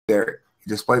their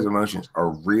displays of emotions are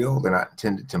real, they're not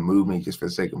intended to move me just for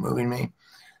the sake of moving me,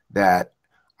 that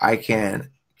I can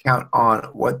count on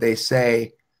what they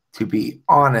say to be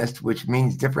honest, which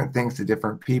means different things to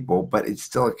different people, but it's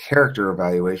still a character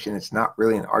evaluation. It's not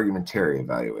really an argumentary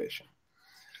evaluation.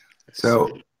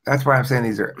 So that's why I'm saying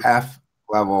these are F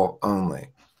level only.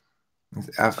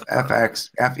 FX,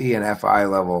 FE, and FI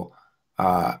level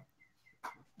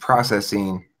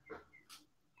processing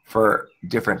for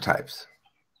different types.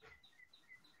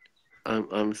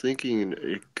 I'm thinking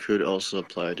it could also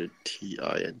apply to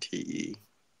TI and TE.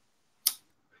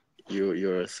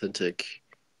 You're authentic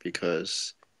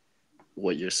because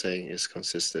what you're saying is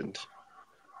consistent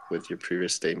with your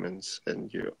previous statements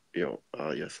and your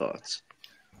thoughts.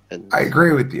 And I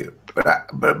agree with you, but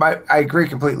I agree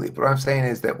completely. But what I'm saying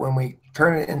is that when we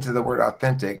turn it into the word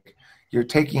authentic, you're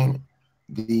taking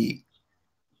the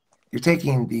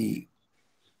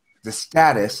the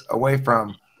status away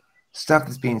from stuff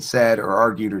that's being said or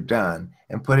argued or done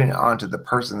and putting it onto the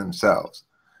person themselves.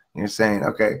 And you're saying,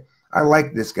 okay, I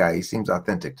like this guy. He seems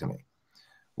authentic to me.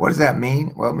 What does that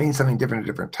mean? Well, it means something different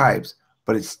to different types,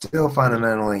 but it's still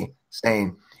fundamentally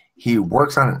saying he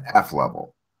works on an F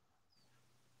level.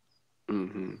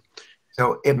 mm-hmm.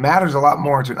 So it matters a lot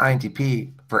more to an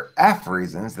INTP for F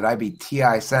reasons that I be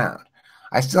TI sound.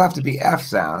 I still have to be F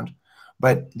sound,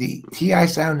 but the TI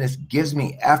soundness gives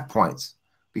me F points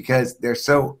because they're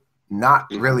so not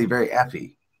really very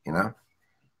F-y, you know?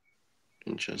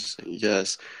 Interesting.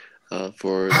 Yes.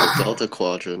 For the Delta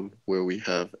Quadrant, where we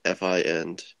have FI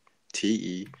and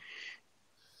TE,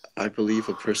 I believe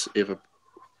when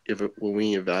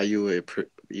we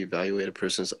evaluate a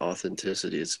person's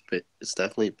authenticity, it's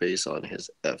definitely based on his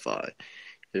FI.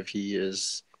 If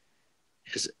his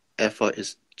FI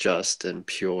is just and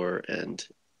pure and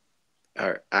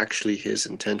are actually his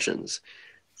intentions,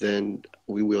 then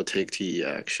we will take TE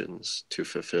actions to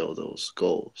fulfill those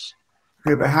goals.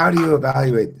 Okay, but how do you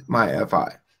evaluate my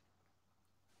FI?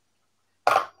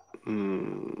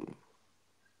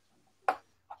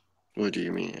 What do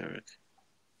you mean, Eric?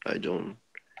 I don't.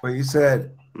 Well, you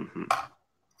said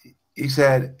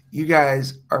you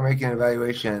guys are making an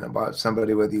evaluation about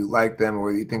somebody, whether you like them or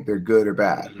whether you think they're good or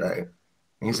bad, right? And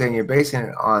you're saying you're basing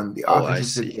it on the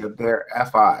authenticity of their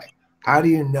FI. How do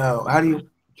you know? How do you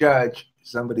judge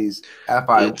somebody's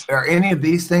FI? Are any of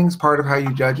these things part of how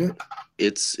you judge it?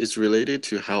 It's related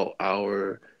to how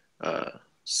our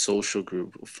social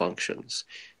group functions.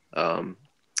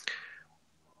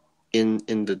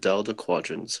 In the Delta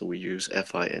Quadrant, so we use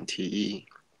FI and TE.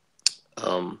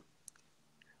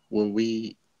 When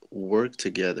we work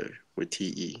together with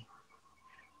TE,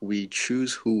 we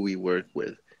choose who we work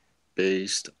with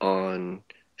based on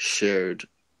shared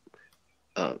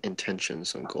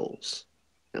intentions and goals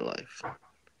in life,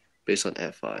 based on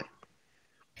FI.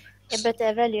 Yeah, but the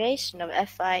evaluation of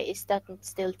FI, is that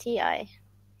still TI?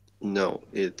 No,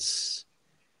 it's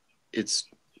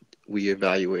we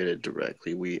evaluate it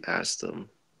directly. We ask them,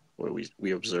 or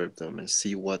we observe them and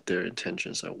see what their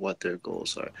intentions are, what their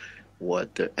goals are,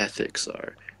 what their ethics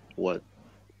are, what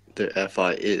their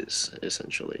FI is,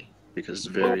 essentially, because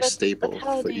it's very stable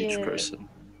for each person.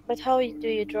 But how do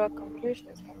you draw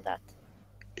conclusions from that?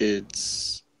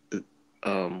 It's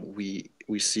we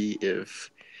see if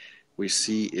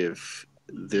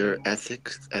their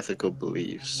ethical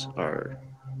beliefs are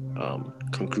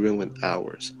congruent with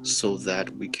ours, so that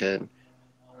we can,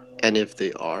 and if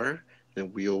they are, then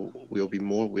we'll be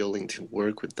more willing to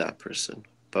work with that person.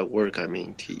 By work, I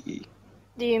mean TE.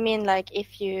 Do you mean like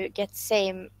if you get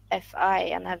same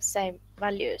FI and have same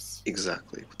values?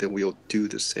 Exactly. Then we'll do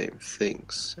the same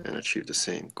things and achieve the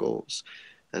same goals.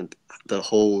 And the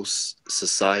whole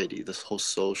society, this whole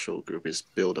social group is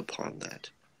built upon that.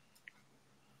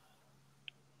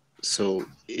 So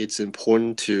it's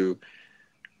important to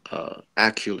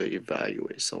accurately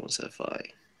evaluate someone's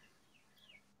FI.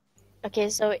 Okay,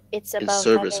 so it's about in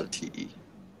service of TE.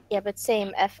 Yeah, but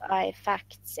same FI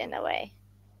facts in a way.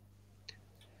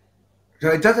 So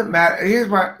it doesn't matter.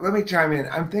 Let me chime in.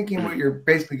 I'm thinking what you're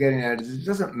basically getting at is it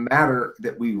doesn't matter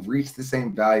that we reach the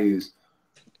same values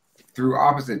through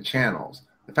opposite channels.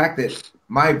 The fact that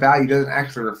my value doesn't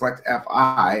actually reflect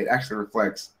FI, it actually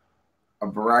reflects a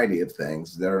variety of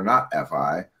things that are not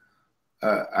FI.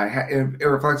 It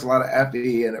reflects a lot of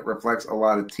FE, and it reflects a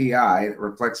lot of TI, and it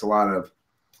reflects a lot of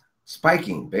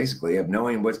spiking, basically, of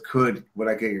knowing what I could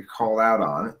get called out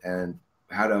on and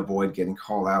how to avoid getting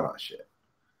called out on shit.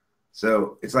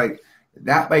 So it's like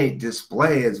that may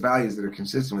display as values that are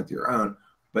consistent with your own,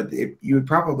 but if you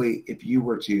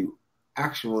were to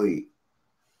actually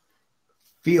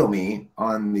feel me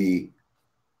on the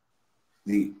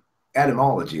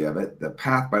etymology of it, the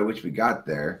path by which we got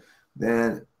there,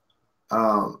 then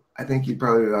I think you'd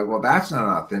probably be like, well, that's not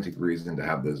an authentic reason to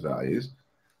have those values.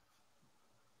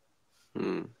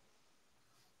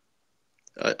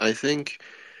 I think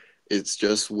it's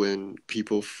just when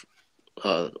people,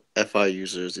 FI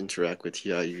users interact with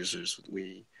TI users,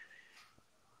 we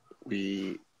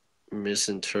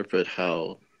misinterpret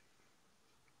how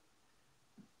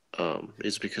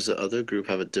it's because the other group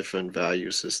have a different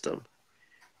value system,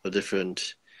 a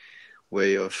different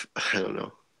way of, I don't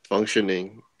know,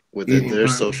 functioning within their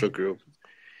social group,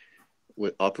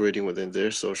 with operating within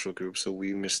their social group. So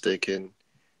we mistaken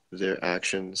their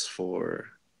actions for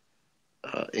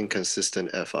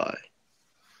inconsistent FI.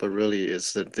 But really,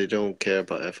 it's that they don't care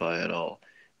about FI at all.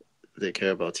 They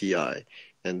care about TI,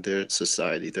 and their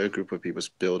society, their group of people is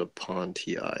built upon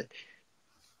TI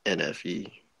and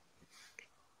FE.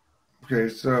 Okay,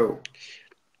 so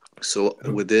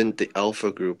within the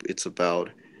alpha group, it's about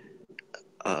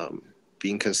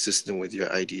being consistent with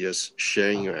your ideas,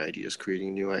 sharing your ideas,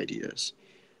 creating new ideas.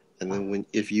 And then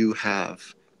if you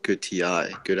have good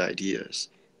TI, good ideas,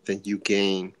 then you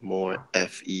gain more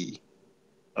FE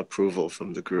approval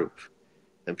from the group,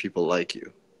 and people like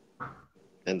you.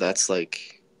 And that's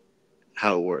like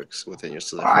how it works within your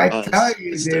society. I tell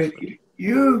you, dude,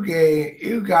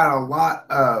 you got a lot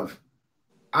of.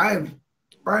 I've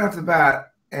right off the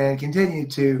bat and continue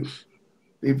to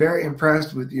be very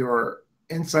impressed with your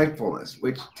insightfulness,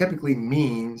 which typically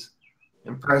means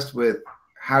impressed with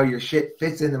how your shit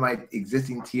fits into my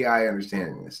existing TI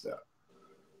understanding of this stuff.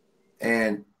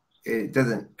 And it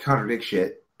doesn't contradict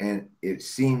shit, and it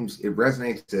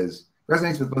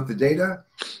resonates with both the data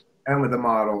and with the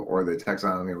model or the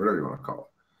taxonomy or whatever you want to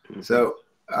call it. Mm-hmm. So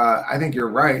I think you're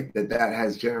right that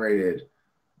has generated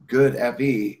good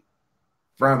FE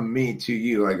from me to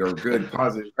you, like a good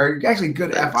positive, or actually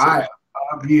good FI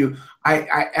of you.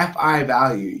 I FI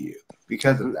value you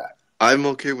because of that. I'm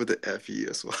okay with the FE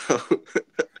as well.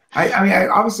 I mean,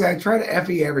 obviously I try to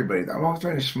FE everybody. I'm always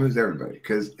trying to schmooze everybody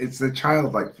because it's the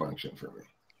childlike function for me.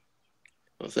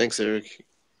 Well, thanks, Eric.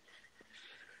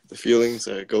 The feelings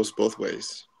goes both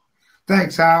ways.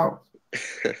 Thanks, Hal.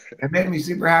 It made me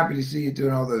super happy to see you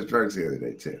doing all those drugs the other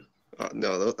day too.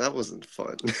 No, that wasn't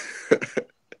fun.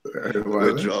 The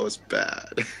withdrawal was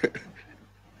bad.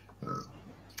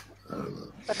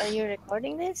 But are you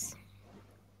recording this?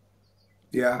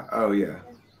 Yeah. Oh, yeah.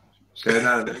 Should I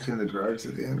not mention the drugs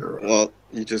at the end? Or well,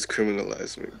 you just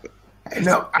criminalized me. But...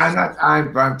 No, I'm not.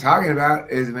 What I'm talking about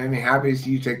is it made me happy to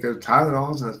see you take those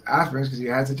Tylenols and those aspirins because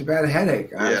you had such a bad headache.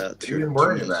 Too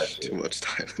much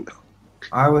Tylenol.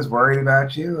 I was worried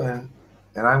about you, and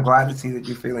I'm glad to see that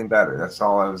you're feeling better. That's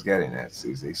all I was getting at,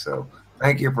 Susie. So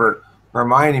thank you for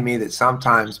reminding me that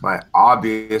sometimes my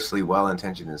obviously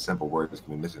well-intentioned and simple words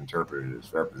can be misinterpreted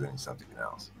as representing something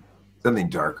else, something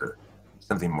darker,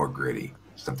 something more gritty,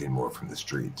 something more from the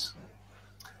streets.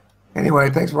 Anyway,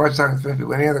 thanks for watching Talking to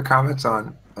Fimpy. Any other comments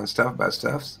on stuff about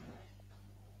stuffs?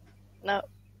 No.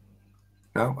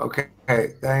 No? Okay.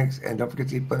 Hey, thanks. And don't forget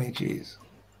to eat plenty of cheese.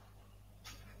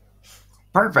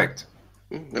 Perfect.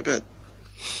 Not bad.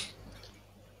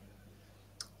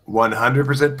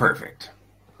 100% perfect.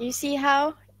 You see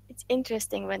how it's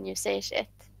interesting when you say shit.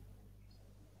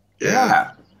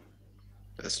 Yeah.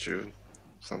 That's true.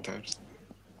 Sometimes.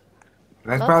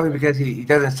 That's probably because he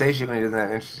doesn't say shit when he doesn't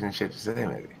have interesting shit to say,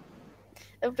 maybe.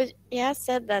 But he has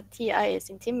said that TI is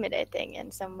intimidating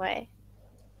in some way.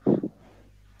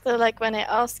 So, like, when I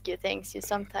ask you things, you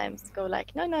sometimes go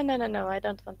like, no, I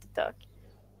don't want to talk.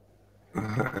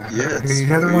 Yeah, he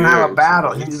doesn't want to have a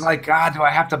battle. He's like, God, do I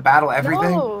have to battle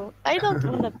everything? No, I don't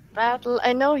want to battle.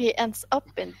 I know he ends up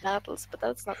in battles, but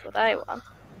that's not what I want.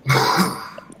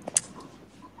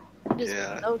 Just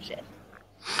no shit.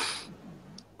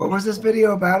 What was this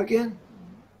video about again?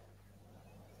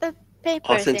 The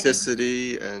paper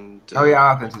authenticity thing. And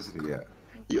authenticity.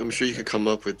 Yeah. I'm sure you could come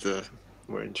up with the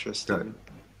more interesting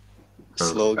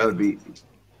slogan. That would be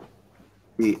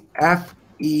the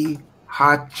FE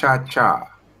Ha-cha-cha.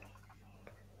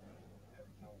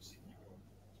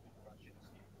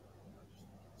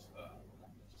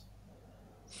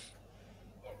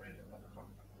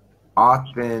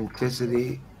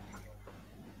 Authenticity.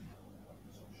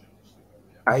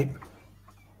 Type.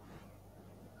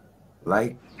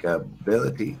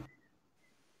 Likability.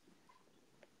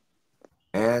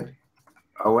 And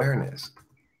awareness.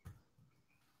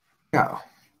 Yeah.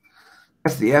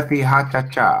 That's the FE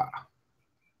Ha-cha-cha.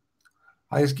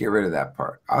 I'll just get rid of that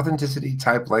part. Authenticity,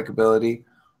 type, likability,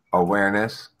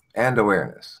 awareness, and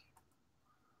awareness.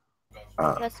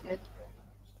 That's good.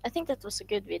 I think that was a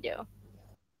good video.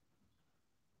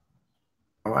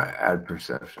 I might add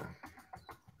perception.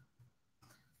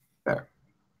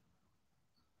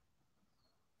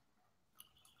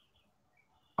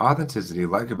 Authenticity,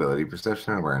 likability,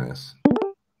 perception, and awareness.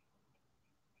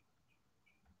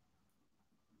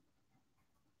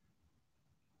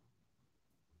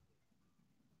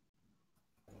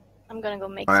 I'm gonna go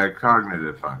make. All right,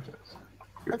 cognitive functions.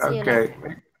 I'll see you Okay.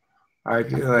 later. All right,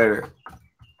 see you later.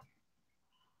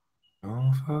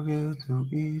 Don't forget to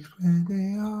eat when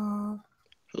they off.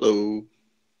 Hello.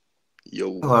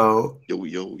 Yo. Hello.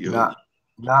 Yo.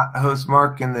 Not host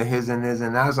Mark in the his and his,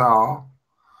 and that's all.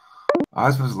 I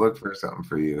was supposed to look for something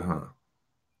for you, huh?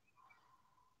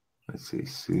 Let's see,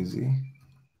 Susie.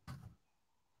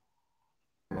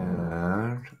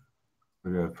 And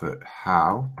we're going to put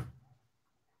how.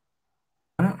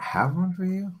 I don't have one for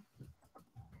you.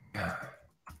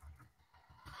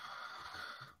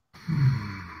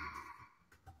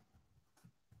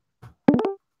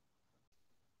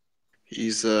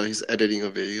 He's editing a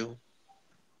video.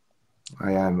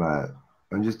 I'm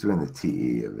just doing the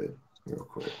TE of it real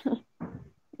quick.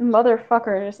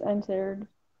 Motherfucker just entered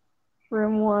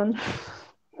room 1.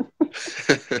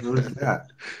 Who is that?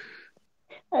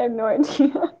 I have no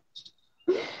idea.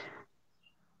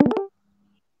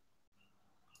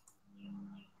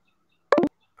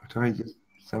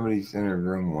 Somebody's in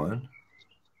room 1.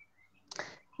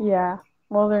 Yeah.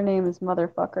 Well, their name is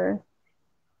Motherfucker.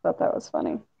 Thought that was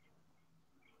funny.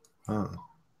 Oh.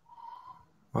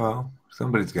 Well,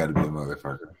 somebody's got to be a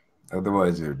motherfucker.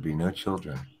 Otherwise, there'd be no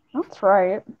children. That's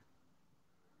right.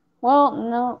 Well,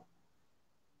 no.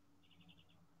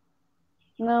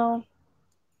 No.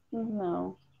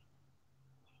 You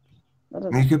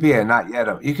could be a not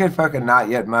yet. You could fucking not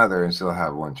yet mother and still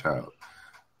have one child.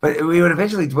 But we would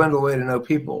eventually dwindle away to no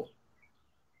people.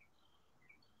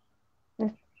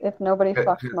 If nobody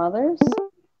fucks mothers?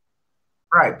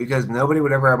 Right, because nobody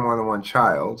would ever have more than one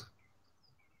child.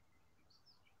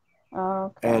 Oh,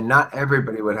 okay. And not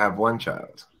everybody would have one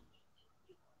child.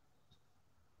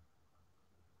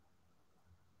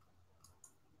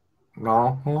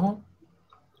 No.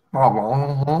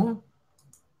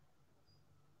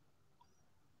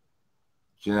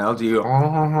 Janelle, do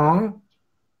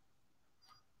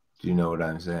you know what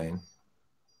I'm saying?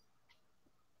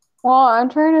 Well, I'm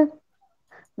trying to...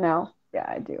 No. Yeah,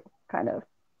 I do. Kind of.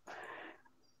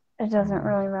 It doesn't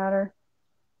really matter.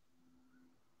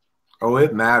 Oh,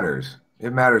 it matters.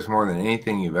 It matters more than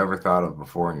anything you've ever thought of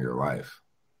before in your life.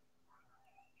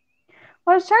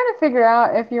 Well, I was trying to figure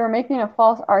out if you were making a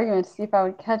false argument to see if I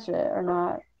would catch it or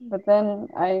not. But then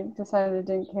I decided I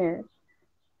didn't care.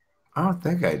 I don't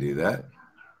think I do that.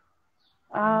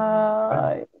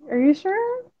 Are you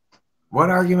sure? What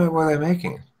argument were they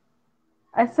making?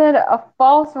 I said a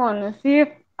false one to see if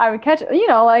I would catch it. You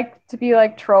know, like to be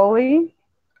like trolly.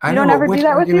 You don't ever do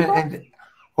that with people?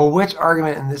 Well, which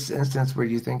argument in this instance were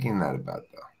you thinking that about,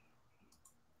 though?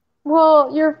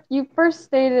 Well, you first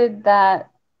stated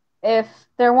that if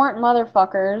there weren't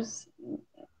motherfuckers,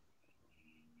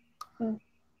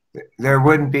 there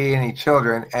wouldn't be any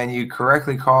children, and you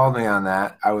correctly called me on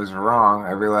that. I was wrong.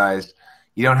 I realized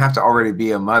you don't have to already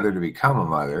be a mother to become a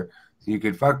mother. So you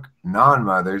could fuck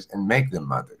non-mothers and make them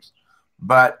mothers.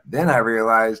 But then I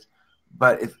realized,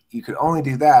 but if you could only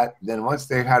do that, then once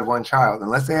they've had one child,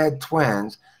 unless they had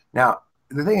twins. Now,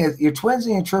 the thing is, your twins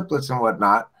and your triplets and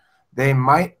whatnot, they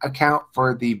might account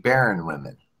for the barren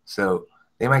women. So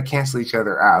they might cancel each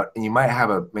other out, and you might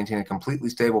maintain a completely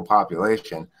stable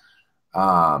population,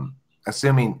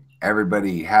 assuming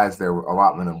everybody has their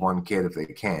allotment of one kid if they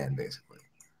can, basically.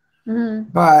 Mm-hmm.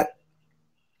 But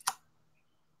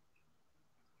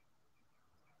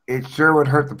it sure would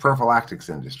hurt the prophylactics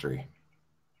industry.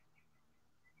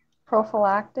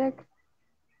 Prophylactic?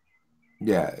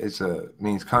 Yeah,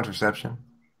 means contraception.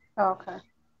 Oh, okay.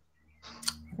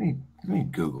 Let me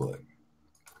Google it.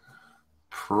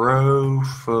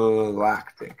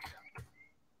 Prophylactic.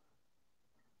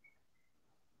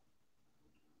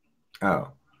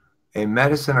 Oh, a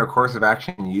medicine or course of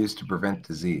action used to prevent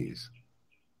disease.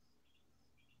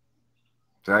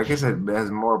 So I guess it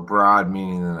has more broad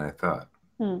meaning than I thought.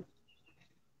 I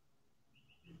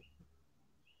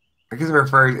guess I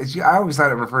always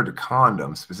thought it referred to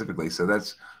condoms specifically, so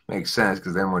that makes sense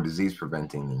because they're more disease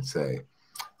preventing than, say,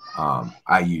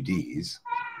 IUDs,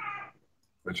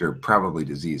 which are probably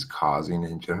disease causing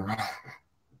in general.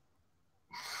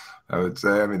 I would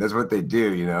say, I mean, that's what they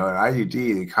do, you know. An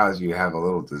IUD, they cause you to have a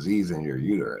little disease in your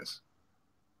uterus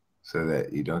so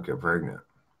that you don't get pregnant.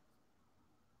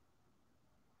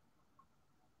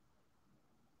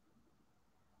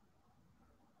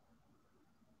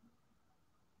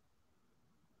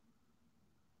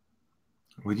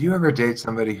 Would you ever date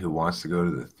somebody who wants to go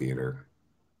to the theater?